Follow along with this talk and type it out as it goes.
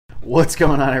What's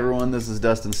going on, everyone? This is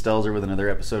Dustin Stelzer with another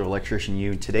episode of Electrician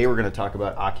U. Today we're going to talk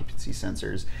about occupancy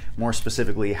sensors, more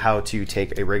specifically how to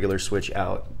take a regular switch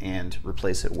out and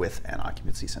replace it with an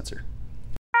occupancy sensor.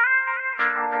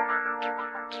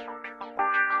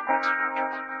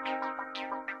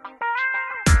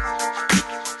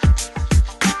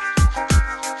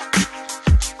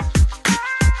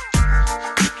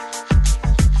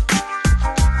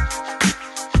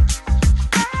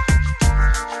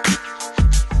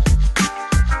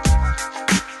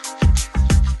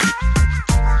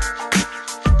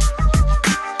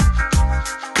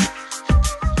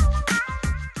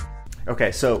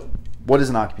 Okay, so what is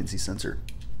an occupancy sensor?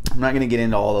 I'm not going to get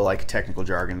into all the technical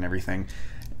jargon and everything.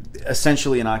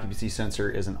 Essentially, an occupancy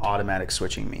sensor is an automatic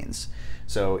switching means.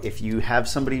 So if you have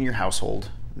somebody in your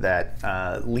household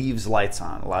that leaves lights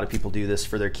on, a lot of people do this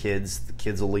for their kids. The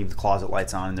kids will leave the closet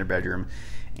lights on in their bedroom,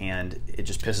 and it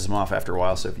just pisses them off after a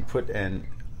while. So if you put an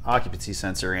occupancy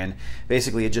sensor in,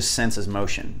 basically it just senses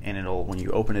motion, and it'll, when you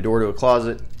open a door to a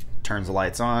closet, turns the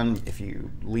lights on. If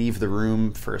you leave the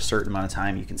room for a certain amount of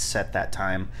time, you can set that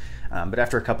time, but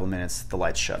after a couple of minutes the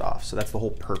lights shut off. So that's the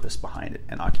whole purpose behind it,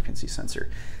 an occupancy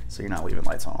sensor, so you're not leaving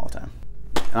lights on all the time.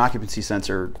 An occupancy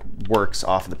sensor works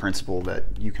off of the principle that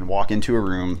you can walk into a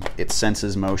room, it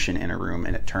senses motion in a room,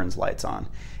 and it turns lights on,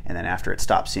 and then after it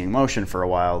stops seeing motion for a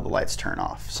while, the lights turn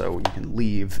off. So you can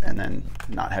leave and then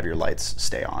not have your lights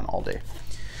stay on all day.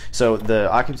 So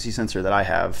the occupancy sensor that I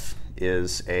have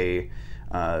is a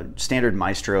standard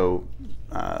Maestro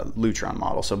Lutron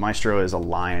model. So Maestro is a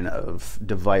line of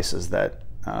devices that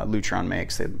Lutron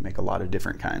makes. They make a lot of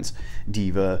different kinds.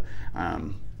 Diva.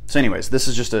 So anyways, this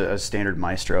is just a standard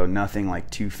Maestro, nothing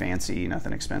too fancy,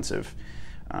 nothing expensive.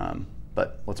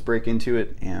 But let's break into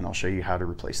it and I'll show you how to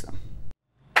replace them.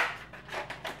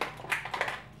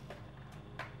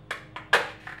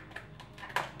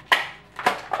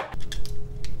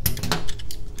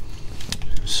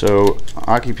 So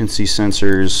occupancy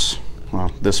sensors,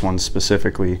 well, this one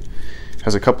specifically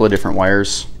has a couple of different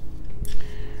wires.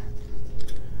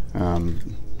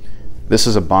 This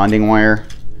is a bonding wire,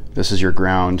 this is your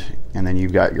ground, and then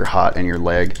you've got your hot and your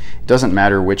leg. It doesn't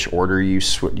matter which order you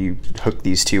hook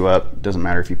these two up. It doesn't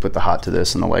matter if you put the hot to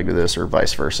this and the leg to this or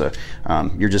vice versa.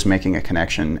 You're just making a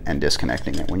connection and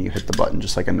disconnecting it when you hit the button,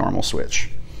 just like a normal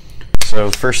switch. So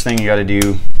first thing you got to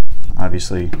do,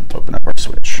 obviously, open up our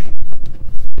switch.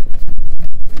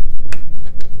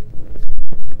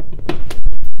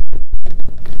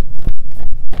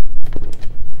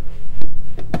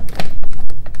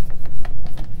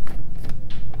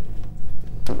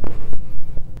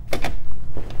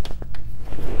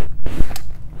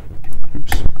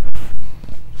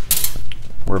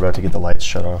 We're about to get the lights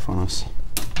shut off on us.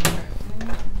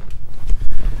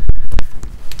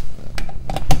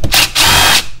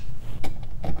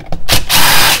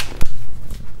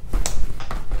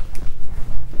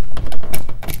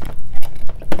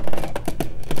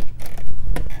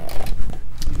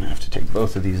 I'm gonna have to take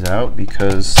both of these out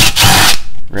because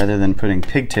rather than putting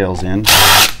pigtails in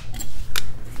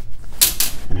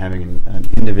and having an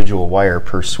individual wire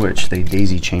per switch, they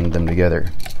daisy chained them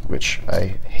together, which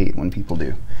I hate when people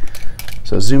do.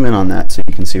 So zoom in on that so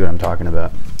you can see what I'm talking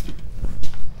about.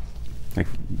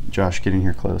 Josh, get in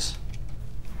here close.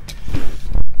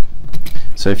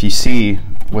 So if you see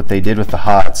what they did with the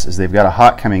hots is they've got a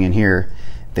hot coming in here.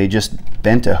 They just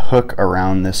bent a hook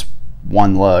around this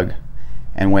one lug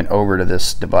and went over to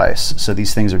this device. So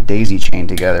these things are daisy chained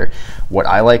together. What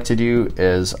I like to do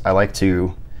is I like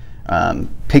to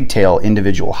pigtail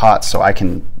individual hots so I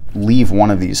can leave one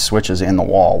of these switches in the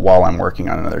wall while I'm working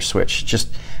on another switch. Just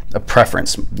a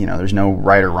preference, there's no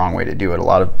right or wrong way to do it. A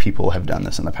lot of people have done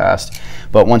this in the past,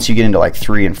 but once you get into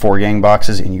 3 and 4 gang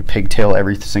boxes and you pigtail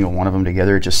every single one of them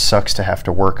together, it just sucks to have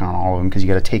to work on all of them because you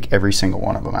got to take every single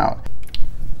one of them out.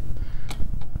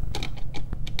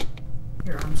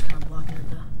 Your arm's kind of blocking it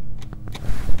though.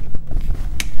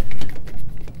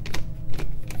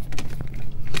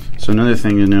 So another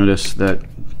thing you notice that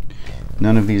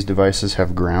none of these devices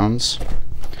have grounds,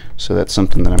 so that's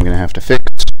something that I'm going to have to fix.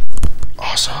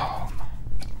 Awesome.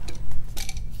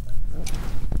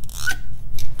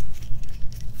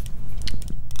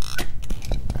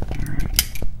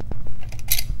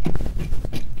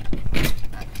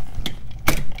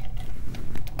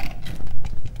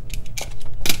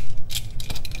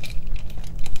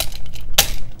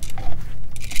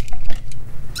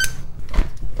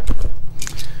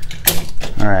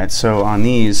 All right, so on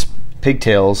these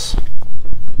pigtails,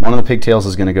 one of the pigtails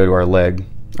is going to go to our leg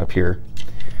up here.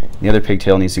 The other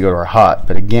pigtail needs to go to our hot,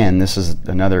 but again, this is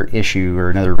another issue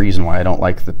or another reason why I don't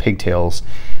like the pigtails.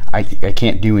 I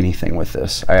can't do anything with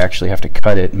this. I actually have to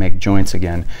cut it and make joints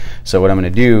again. So what I'm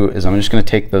going to do is I'm just going to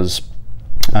take those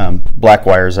black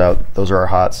wires out. Those are our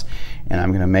hots. And I'm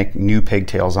going to make new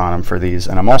pigtails on them for these.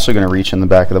 And I'm also going to reach in the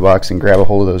back of the box and grab a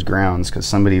hold of those grounds because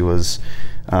somebody was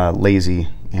lazy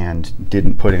and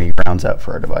didn't put any grounds out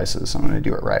for our devices. So I'm going to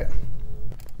do it right.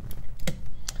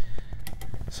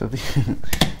 So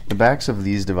the backs of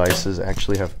these devices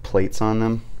actually have plates on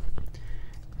them.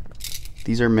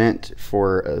 These are meant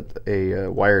for a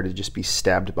wire to just be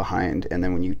stabbed behind, and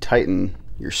then when you tighten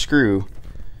your screw,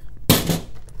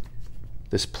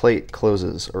 this plate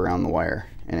closes around the wire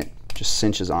and it just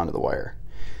cinches onto the wire.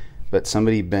 But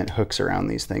somebody bent hooks around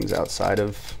these things outside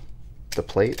of the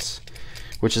plates,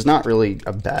 which is not really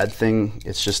a bad thing.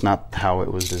 It's just not how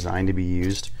it was designed to be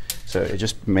used. So it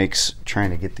just makes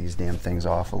trying to get these damn things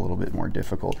off a little bit more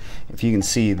difficult. If you can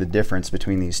see the difference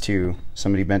between these two,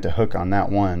 somebody bent a hook on that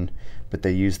one, but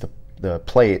they used the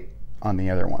plate on the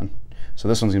other one. So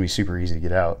this one's gonna be super easy to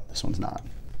get out. This one's not.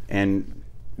 And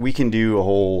we can do a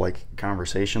whole like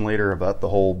conversation later about the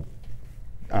whole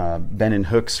bending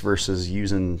hooks versus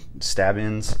using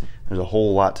stab-ins. There's a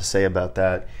whole lot to say about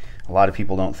that. A lot of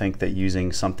people don't think that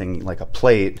using something like a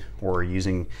plate or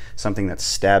using something that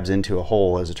stabs into a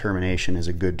hole as a termination is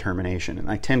a good termination. And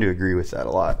I tend to agree with that a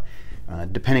lot,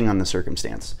 depending on the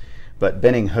circumstance. But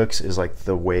bending hooks is like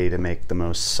the way to make the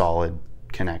most solid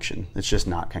connection. It's just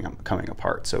not coming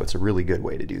apart. So it's a really good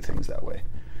way to do things that way.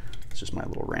 It's just my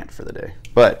little rant for the day.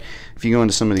 But if you go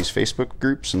into some of these Facebook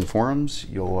groups and forums,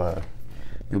 you'll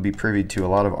be privy to a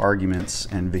lot of arguments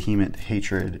and vehement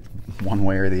hatred one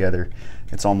way or the other.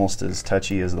 It's almost as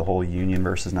touchy as the whole union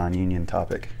versus non-union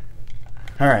topic.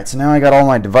 Alright, so now I got all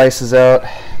my devices out.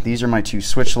 These are my two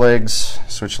switch legs.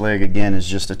 Switch leg, again, is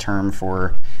just a term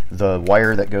for the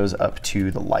wire that goes up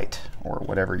to the light, or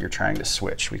whatever you're trying to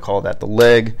switch. We call that the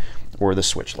leg or the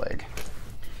switch leg.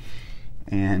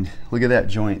 And look at that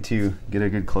joint too. Get a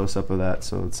good close-up of that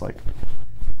so it's like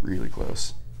really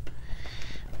close.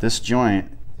 This joint,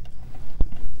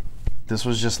 this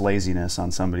was just laziness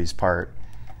on somebody's part.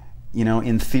 You know,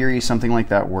 in theory, something like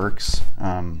that works.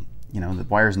 You know, the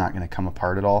wire's not going to come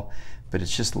apart at all, but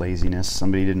it's just laziness.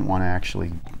 Somebody didn't want to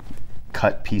actually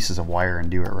cut pieces of wire and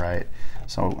do it right.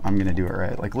 So I'm going to do it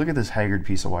right. Like, look at this haggard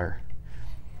piece of wire.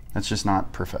 That's just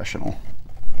not professional.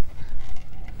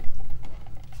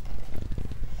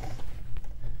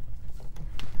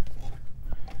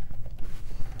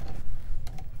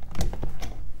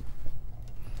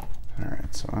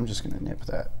 Alright, so I'm just going to nip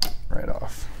that right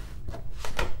off.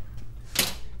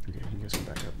 Okay, you guys can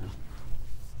back up now.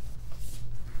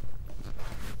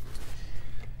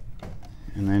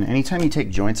 And then anytime you take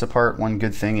joints apart, one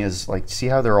good thing is, like, see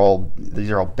how these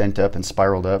are all bent up and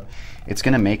spiraled up? It's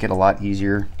going to make it a lot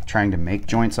easier trying to make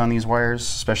joints on these wires,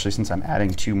 especially since I'm adding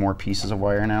 2 more pieces of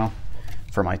wire now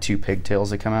for my 2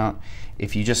 pigtails that come out.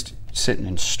 If you just sit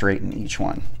and straighten each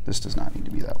one, this does not need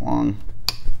to be that long.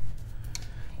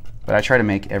 But I try to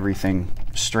make everything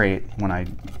straight when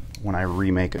I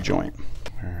remake a joint.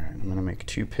 All right, I'm going to make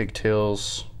 2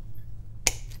 pigtails.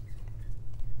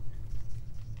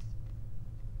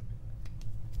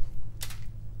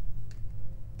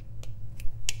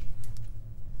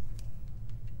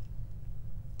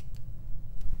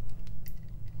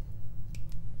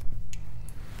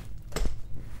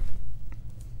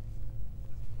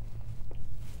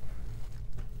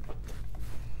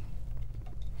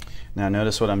 Now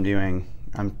notice what I'm doing.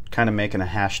 I'm kind of making a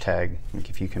hashtag, like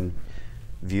if you can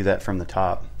view that from the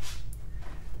top.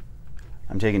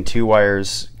 I'm taking 2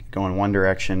 wires going one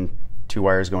direction, 2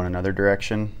 wires going another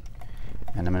direction,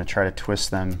 and I'm going to try to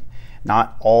twist them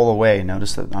not all the way.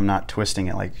 Notice that I'm not twisting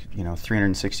it like, you know,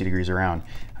 360 degrees around.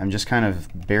 I'm just kind of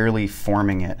barely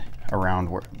forming it around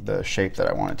the shape that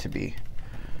I want it to be.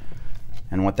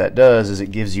 And what that does is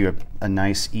it gives you a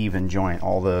nice even joint.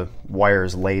 All the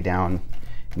wires lay down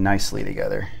nicely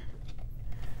together.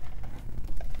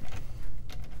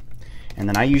 And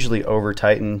then I usually over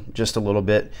tighten just a little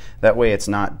bit. That way it's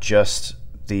not just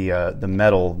the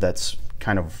metal that's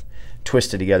kind of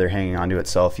twisted together hanging onto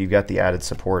itself. You've got the added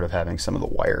support of having some of the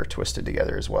wire twisted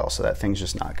together as well, so that thing's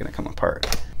just not going to come apart.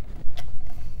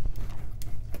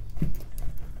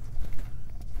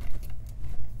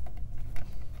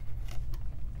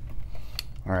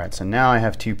 Alright, so now I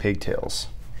have 2 pigtails.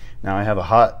 Now I have a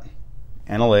hot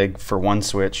and a leg for one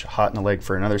switch, hot and a leg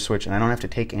for another switch, and I don't have to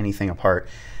take anything apart.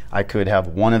 I could have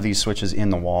one of these switches in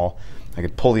the wall. I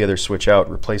could pull the other switch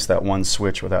out, replace that one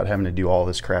switch without having to do all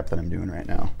this crap that I'm doing right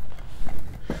now.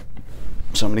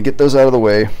 So I'm going to get those out of the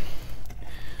way.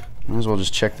 Might as well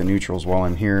just check the neutrals while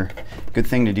I'm here. Good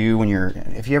thing to do when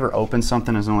if you ever open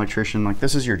something as an electrician, like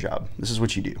this is your job. This is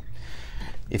what you do.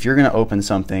 If you're gonna open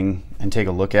something and take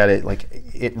a look at it, like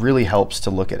it really helps to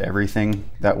look at everything.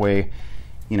 That way,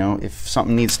 you know, if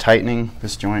something needs tightening,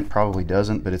 this joint probably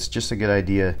doesn't, but it's just a good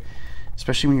idea,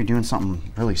 especially when you're doing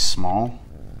something really small.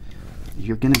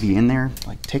 You're gonna be in there,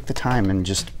 like take the time and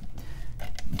just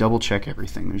double check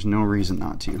everything. There's no reason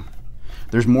not to.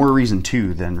 There's more reason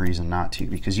to than reason not to,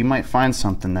 because you might find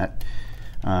something that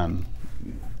can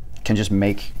just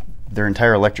make their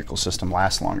entire electrical system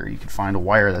last longer. You could find a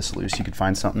wire that's loose. You could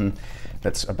find something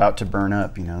that's about to burn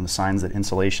up, you know, the signs that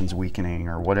insulation's weakening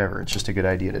or whatever. It's just a good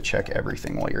idea to check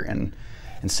everything while you're in,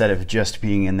 instead of just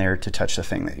being in there to touch the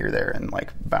thing that you're there and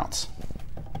like bounce.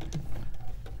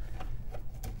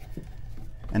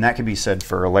 And that could be said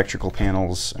for electrical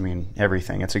panels. I mean,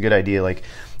 everything. It's a good idea, like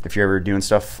if you're ever doing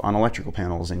stuff on electrical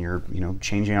panels and you're, you know,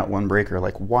 changing out one breaker,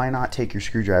 like why not take your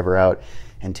screwdriver out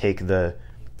and take the,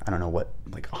 I don't know what,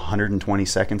 like 120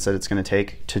 seconds that it's going to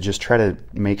take to just try to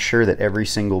make sure that every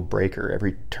single breaker,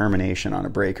 every termination on a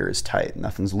breaker is tight,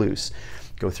 nothing's loose.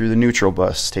 Go through the neutral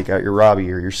bus, take out your Robbie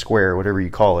or your square, whatever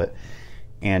you call it,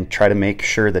 and try to make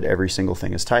sure that every single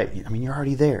thing is tight. I mean, you're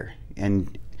already there.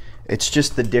 And it's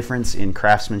just the difference in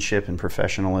craftsmanship and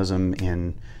professionalism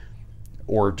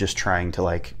or just trying to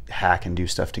like hack and do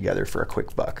stuff together for a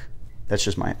quick buck. That's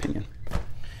just my opinion.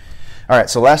 All right,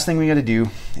 so last thing we got to do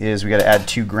is we got to add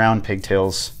 2 ground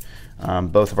pigtails.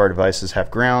 Both of our devices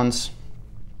have grounds.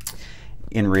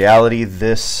 In reality,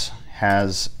 this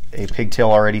has a pigtail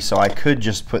already, so I could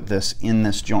just put this in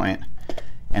this joint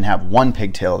and have 1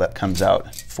 pigtail that comes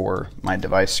out for my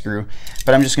device screw.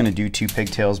 But I'm just going to do 2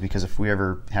 pigtails because if we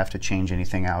ever have to change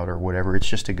anything out or whatever, it's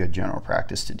just a good general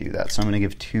practice to do that. So I'm going to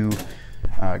give 2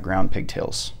 ground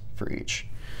pigtails for each.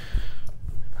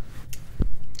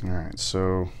 All right,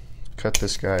 so cut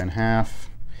this guy in half.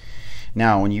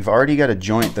 Now, when you've already got a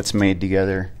joint that's made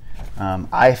together,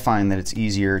 I find that it's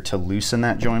easier to loosen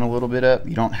that joint a little bit up.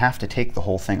 You don't have to take the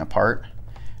whole thing apart,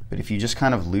 but if you just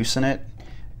kind of loosen it,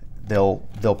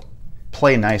 they'll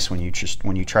play nice when you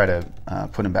try to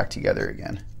put them back together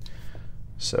again.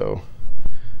 So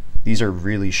these are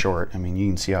really short. I mean, you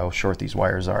can see how short these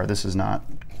wires are. This is not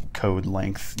code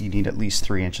length. You need at least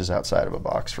 3 inches outside of a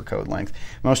box for code length.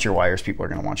 Most of your wires, people are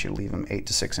going to want you to leave them 8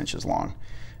 to 6 inches long.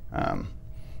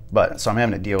 So I'm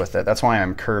having to deal with that. That's why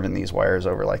I'm curving these wires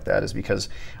over like that, is because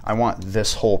I want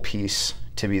this whole piece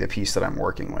to be the piece that I'm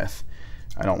working with.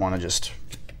 I don't want to just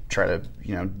try to,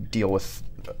 you know, deal with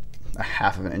a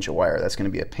 1/2 inch of wire. That's going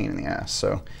to be a pain in the ass.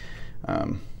 So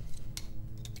now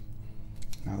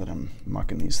that I'm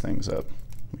mucking these things up,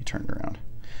 let me turn it around.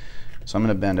 So I'm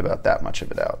going to bend about that much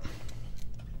of it out.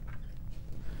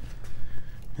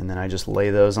 And then I just lay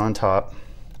those on top,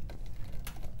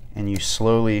 and you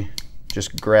slowly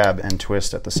just grab and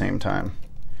twist at the same time.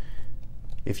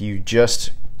 If you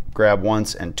just grab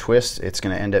once and twist, it's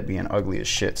going to end up being ugly as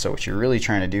shit. So what you're really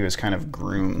trying to do is kind of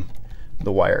groom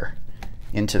the wire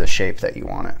into the shape that you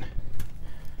want it.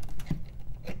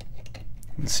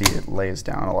 You can see it lays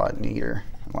down a lot neater,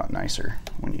 a lot nicer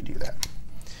when you do that.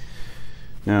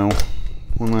 Now,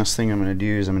 one last thing I'm going to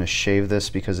do is I'm going to shave this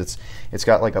because it's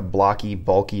got like a blocky,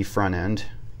 bulky front end,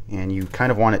 and you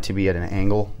kind of want it to be at an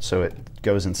angle so it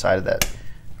goes inside of that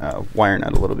wire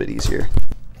nut a little bit easier.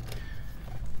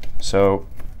 So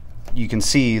you can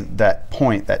see that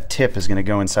point, that tip is going to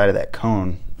go inside of that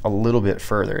cone a little bit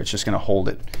further. It's just going to hold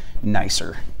it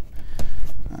nicer.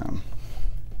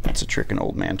 That's a trick an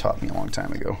old man taught me a long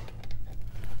time ago.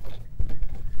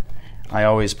 I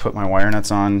always put my wire nuts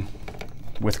on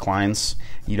with Kleins.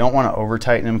 You don't want to over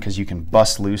tighten them because you can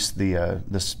bust loose the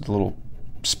this little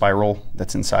spiral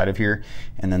that's inside of here,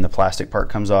 and then the plastic part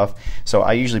comes off. So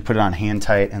I usually put it on hand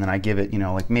tight, and then I give it, you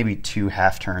know, like maybe 2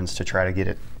 half turns to try to get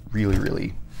it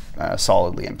really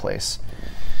solidly in place.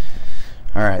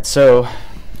 All right, so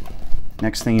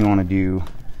next thing you want to do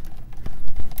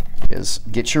is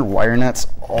get your wire nuts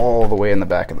all the way in the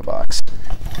back of the box,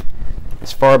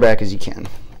 as far back as you can.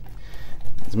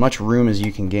 As much room as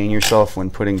you can gain yourself when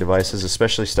putting devices,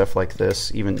 especially stuff like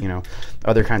this, even, you know,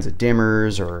 other kinds of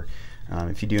dimmers, or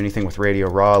if you do anything with radio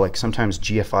raw, like sometimes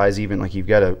GFIs even, like you've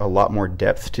got a lot more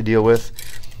depth to deal with.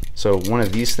 So one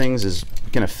of these things is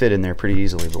going to fit in there pretty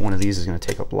easily, but one of these is going to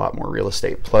take up a lot more real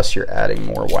estate, plus you're adding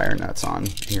more wire nuts on,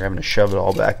 and you're having to shove it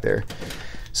all back there.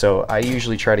 So I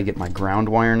usually try to get my ground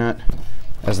wire nut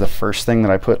as the first thing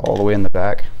that I put all the way in the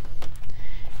back,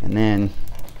 and then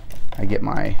I get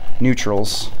my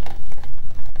neutrals,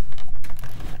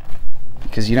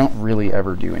 because you don't really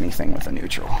ever do anything with a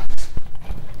neutral.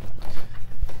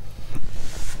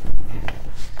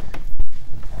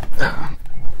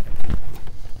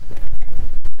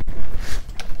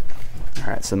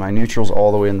 Alright, so my neutral's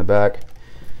all the way in the back.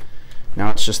 Now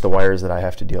it's just the wires that I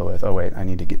have to deal with. Oh wait, I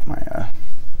need to get my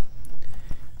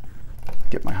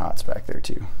hots back there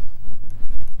too.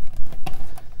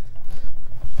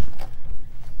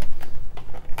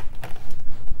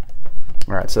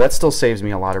 Alright, so that still saves me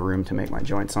a lot of room to make my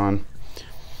joints on.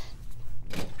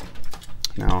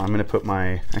 Now I'm going to put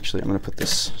I'm going to put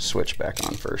this switch back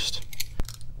on first.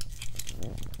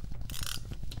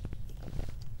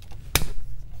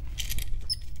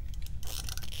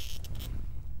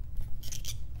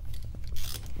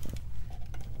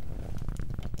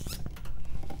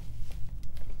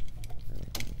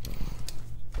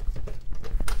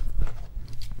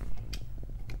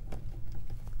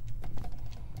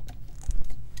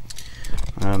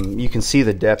 You can see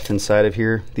the depth inside of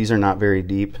here. These are not very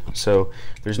deep, so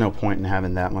there's no point in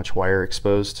having that much wire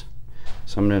exposed.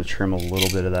 So I'm going to trim a little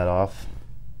bit of that off.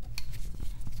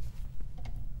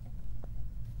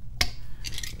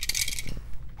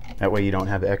 That way you don't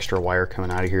have extra wire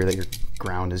coming out of here that your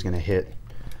ground is going to hit.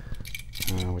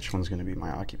 Which one's going to be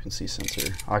my occupancy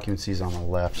sensor? Occupancy is on the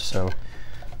left, so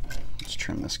let's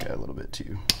trim this guy a little bit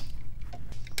too.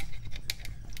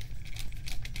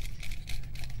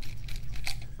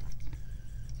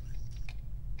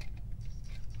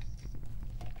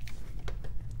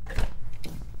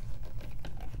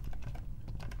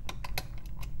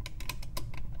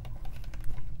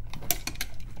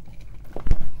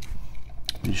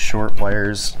 These short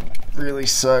wires really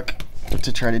suck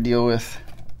to try to deal with.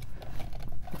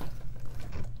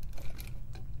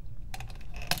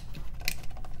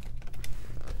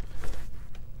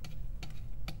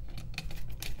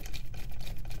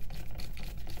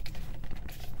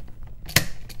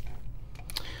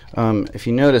 If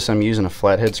you notice, I'm using a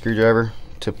flathead screwdriver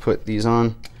to put these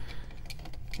on.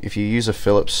 If you use a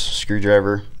Phillips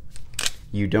screwdriver,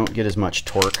 you don't get as much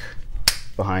torque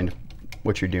behind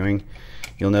what you're doing.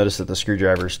 You'll notice that the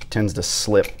screwdriver tends to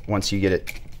slip once you get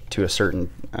it to a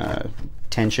certain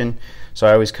tension. So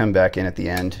I always come back in at the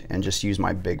end and just use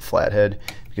my big flathead,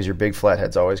 because your big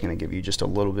flathead's always going to give you just a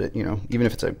little bit, you know, even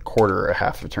if it's a quarter or a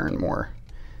half a turn more,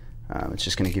 it's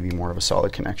just going to give you more of a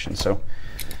solid connection. So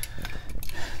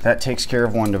that takes care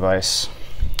of one device.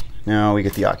 Now we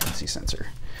get the occupancy sensor.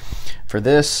 For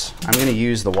this, I'm going to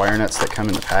use the wire nuts that come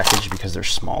in the package because they're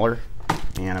smaller,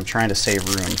 and I'm trying to save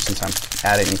room since I'm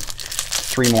adding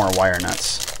 3 more wire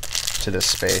nuts to this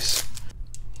space.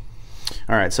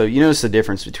 Alright, so you notice the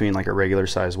difference between like a regular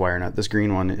size wire nut. This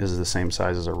green one is the same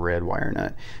size as a red wire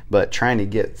nut, but trying to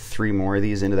get 3 more of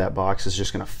these into that box is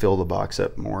just going to fill the box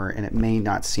up more, and it may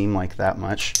not seem like that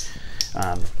much,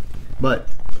 but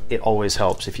it always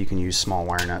helps if you can use small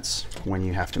wire nuts when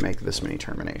you have to make this many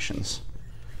terminations.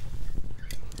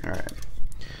 Alright,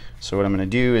 so what I'm going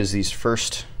to do is these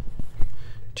first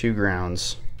 2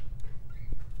 grounds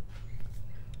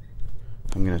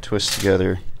I'm going to twist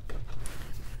together.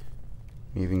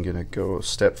 I'm even going to go a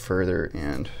step further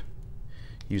and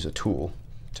use a tool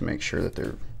to make sure that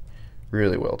they're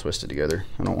really well twisted together.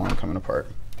 I don't want them coming apart.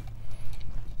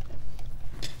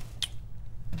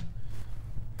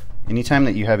 Anytime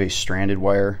that you have a stranded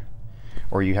wire,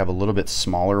 or you have a little bit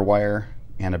smaller wire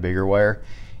and a bigger wire,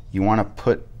 you want to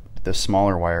put the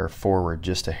smaller wire forward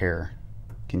just a hair.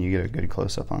 Can you get a good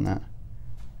close-up on that?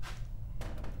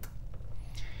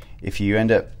 If you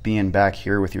end up being back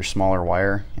here with your smaller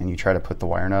wire and you try to put the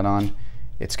wire nut on,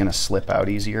 it's going to slip out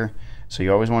easier. So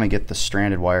you always want to get the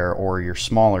stranded wire or your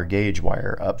smaller gauge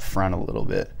wire up front a little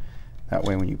bit. That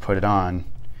way when you put it on,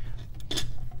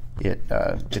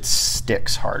 it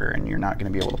sticks harder and you're not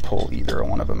going to be able to pull either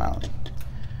one of them out.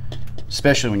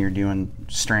 Especially when you're doing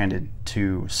stranded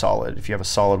to solid. If you have a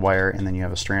solid wire and then you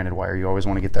have a stranded wire, you always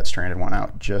want to get that stranded one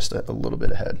out just a little bit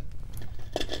ahead.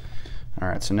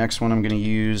 Alright, so next one I'm going to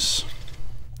use,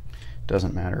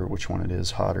 doesn't matter which one it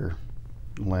is, hot or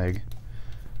leg,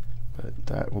 but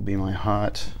that will be my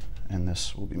hot and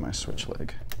this will be my switch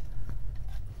leg.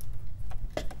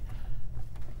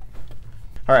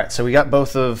 Alright, so we got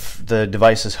both of the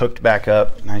devices hooked back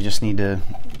up, and I just need to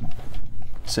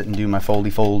sit and do my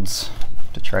foldy folds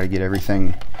to try to get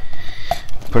everything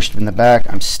pushed in the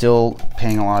back. I'm still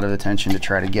paying a lot of attention to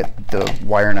try to get the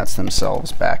wire nuts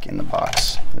themselves back in the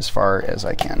box as far as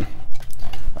I can.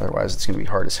 Otherwise it's going to be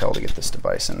hard as hell to get this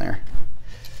device in there.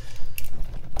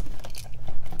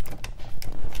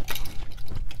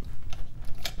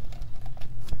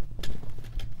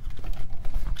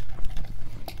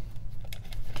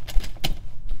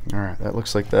 Alright, that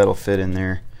looks like that'll fit in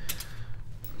there.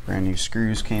 Brand new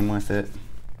screws came with it.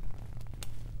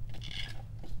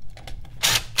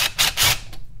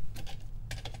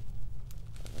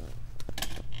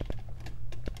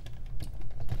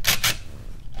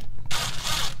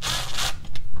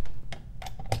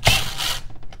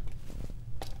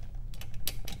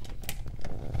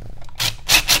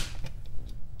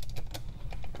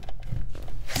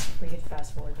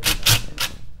 fast forward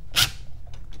this.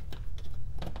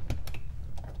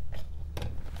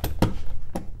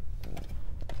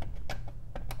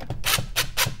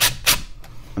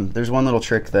 There's one little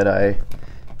trick that I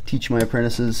teach my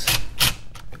apprentices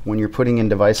when you're putting in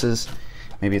devices.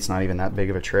 Maybe it's not even that big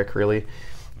of a trick really,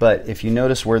 but if you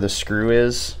notice where the screw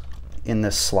is in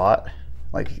this slot,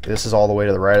 like this is all the way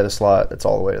to the right of the slot, it's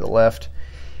all the way to the left.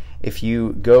 If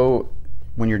you go,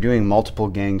 when you're doing multiple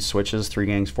gang switches, 3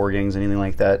 gangs, 4 gangs, anything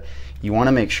like that, you want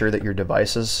to make sure that your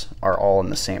devices are all in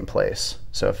the same place.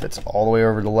 So if it's all the way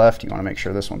over to the left, you want to make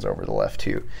sure this one's over to the left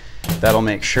too. That'll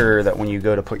make sure that when you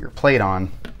go to put your plate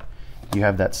on, you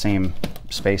have that same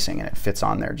spacing and it fits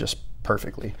on there just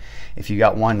perfectly. If you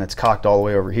got one that's cocked all the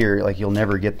way over here, like you'll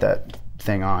never get that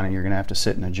thing on and you're gonna have to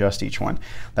sit and adjust each one.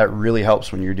 That really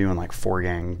helps when you're doing like 4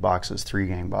 gang boxes, 3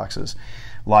 gang boxes.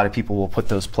 A lot of people will put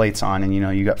those plates on and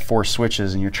you got 4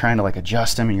 switches and you're trying to like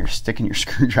adjust them and you're sticking your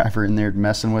screwdriver in there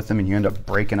messing with them and you end up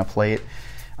breaking a plate.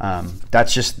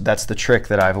 That's the trick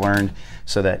that I've learned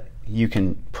so that you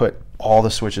can put all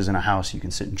the switches in a house. You can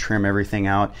sit and trim everything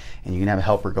out and you can have a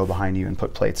helper go behind you and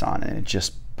put plates on and it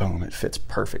just, boom, it fits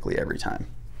perfectly every time.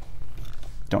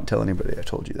 Don't tell anybody I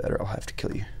told you that or I'll have to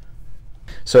kill you.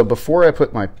 So before I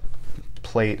put my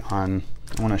plate on,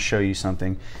 I want to show you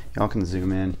something. Y'all can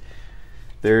zoom in.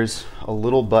 There's a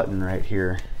little button right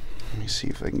here. Let me see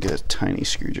if I can get a tiny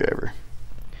screwdriver.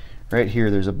 Right here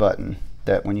there's a button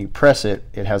that when you press it,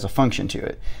 it has a function to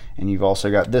it. And you've also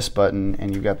got this button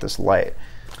and you've got this light.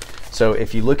 So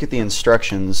if you look at the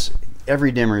instructions,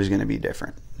 every dimmer is going to be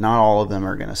different. Not all of them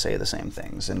are going to say the same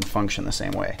things and function the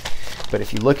same way. But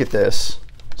if you look at this,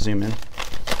 zoom in,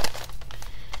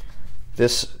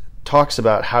 this talks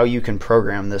about how you can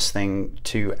program this thing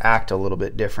to act a little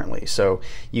bit differently. So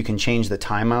you can change the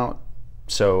timeout.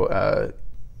 So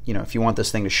if you want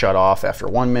this thing to shut off after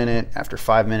 1 minute, after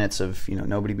 5 minutes of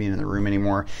nobody being in the room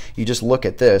anymore, you just look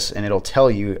at this and it'll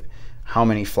tell you how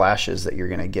many flashes that you're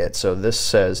going to get. So this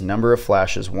says number of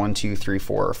flashes 1, 2, 3,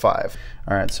 4, or 5.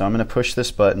 All right, so I'm going to push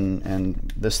this button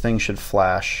and this thing should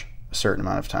flash a certain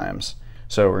amount of times.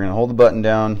 So we're going to hold the button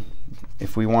down.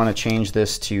 If we want to change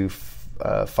this to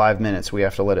 5 minutes, we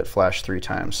have to let it flash 3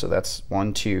 times. So that's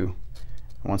 1, 2.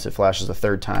 Once it flashes a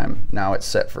 3rd time, now it's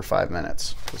set for 5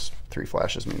 minutes because 3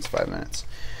 flashes means 5 minutes.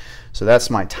 So that's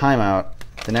my timeout.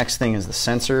 The next thing is the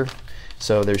sensor.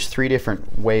 So there's 3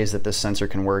 different ways that this sensor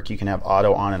can work. You can have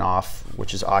auto on and off,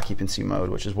 which is occupancy mode,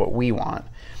 which is what we want.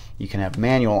 You can have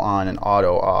manual on and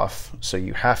auto off. So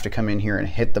you have to come in here and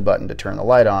hit the button to turn the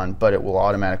light on, but it will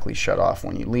automatically shut off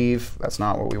when you leave. That's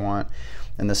not what we want.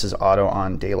 And this is auto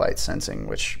on daylight sensing,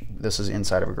 which this is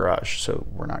inside of a garage, so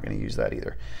we're not going to use that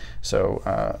either. So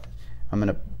I'm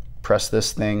going to press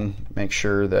this thing, make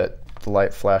sure that the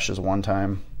light flashes 1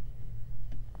 time.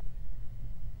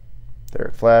 There,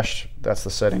 it flashed. That's the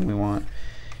setting we want.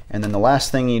 And then the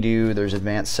last thing you do, there's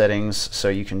advanced settings, so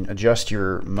you can adjust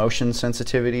your motion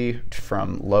sensitivity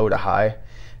from low to high.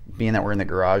 Being that we're in the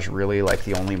garage, really, like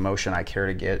the only motion I care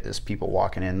to get is people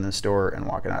walking in this door and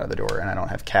walking out of the door, and I don't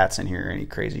have cats in here or any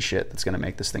crazy shit that's going to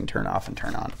make this thing turn off and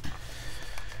turn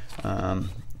on.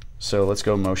 So let's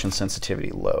go motion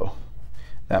sensitivity low.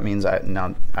 That means I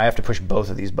have to push both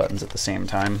of these buttons at the same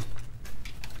time.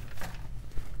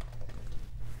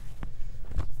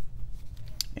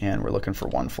 And we're looking for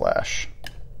 1 flash.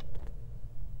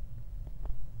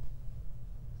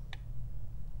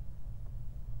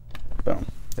 Boom.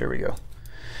 There we go.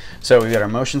 So we've got our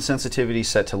motion sensitivity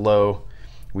set to low.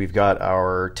 We've got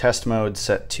our test mode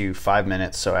set to 5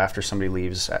 minutes. So after somebody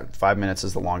leaves, 5 minutes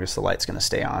is the longest the light's going to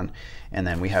stay on. And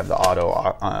then we have the auto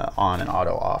on and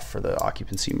auto off for the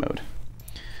occupancy mode.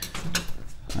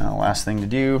 Now, last thing to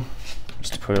do is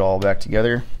to put it all back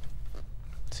together.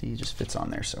 See, it just fits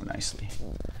on there so nicely.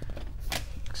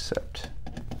 Except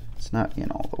it's not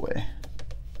in all the way.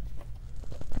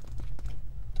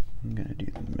 I'm going to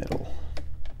do the middle.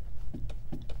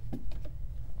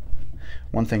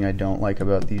 One thing I don't like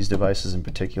about these devices in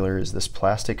particular is this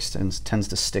plastic tends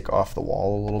to stick off the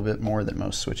wall a little bit more than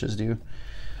most switches do.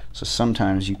 So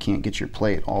sometimes you can't get your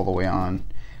plate all the way on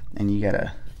and you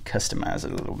gotta customize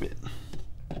it a little bit.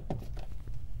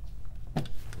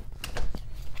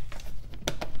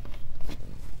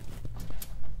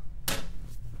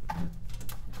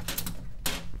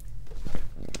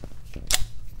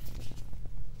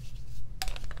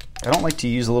 I don't like to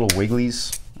use little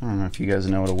wigglies. I don't know if you guys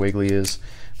know what a wiggly is,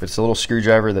 but it's a little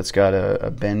screwdriver that's got a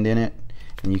bend in it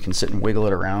and you can sit and wiggle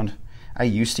it around. I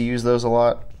used to use those a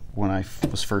lot when I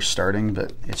was first starting,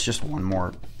 but it's just one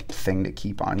more thing to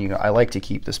keep on you. I like to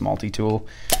keep this multi-tool.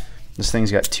 This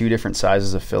thing's got 2 different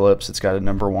sizes of Phillips. It's got a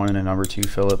number 1 and a number 2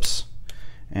 Phillips,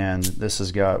 And this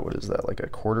has got, what is that, like a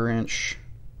 1/4 inch?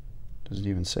 Does it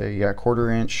even say? Yeah,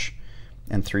 1/4 inch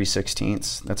and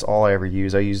 3/16. That's all I ever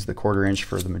use. I use the 1/4 inch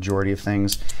for the majority of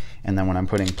things, and then when I'm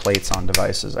putting plates on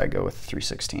devices, I go with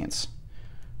 3/16.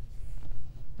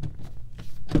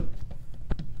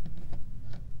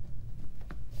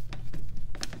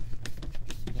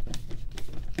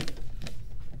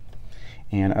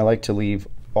 And I like to leave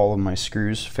all of my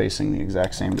screws facing the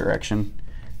exact same direction.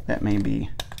 That may be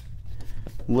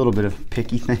a little bit of a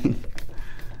picky thing.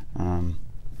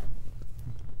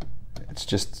 It's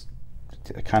just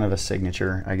kind of a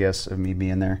signature, I guess, of me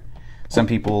being there. Some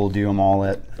people do them all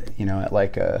at, you know, at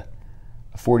like a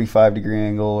 45-degree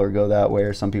angle or go that way,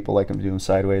 or some people like them to do them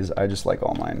sideways. I just like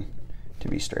all mine to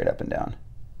be straight up and down.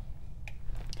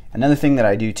 Another thing that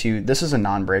I do too, this is a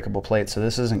non-breakable plate, so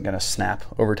this isn't going to snap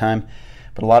over time,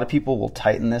 but a lot of people will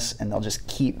tighten this and they'll just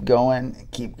keep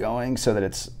going so that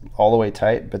it's all the way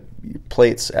tight. But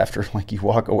plates, after, like, you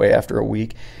walk away after a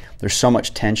week, there's so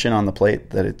much tension on the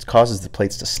plate that it causes the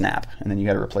plates to snap, and then you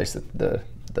got to replace the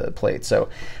plate. So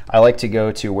I like to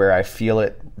go to where I feel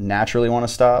it naturally want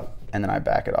to stop, and then I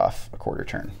back it off a 1/4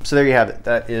 turn. So there you have it.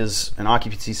 That is an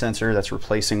occupancy sensor. That's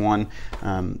replacing one.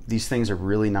 These things are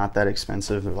really not that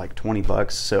expensive. They're like 20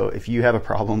 bucks. So if you have a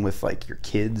problem with, like, your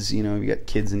kids, you know, you got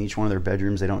kids in each one of their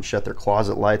bedrooms, they don't shut their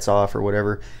closet lights off or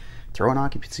whatever, throw an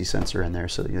occupancy sensor in there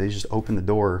so that they just open the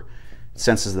door,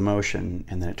 senses the motion,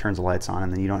 and then it turns the lights on,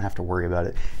 and then you don't have to worry about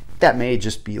it. That may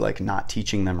just be like not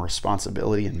teaching them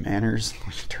responsibility and manners,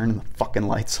 like turning the fucking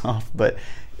lights off, but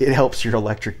it helps your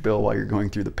electric bill while you're going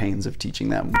through the pains of teaching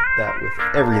them that with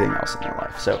everything else in their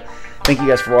life. So thank you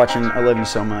guys for watching. I love you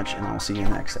so much, and I'll see you in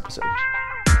the next episode.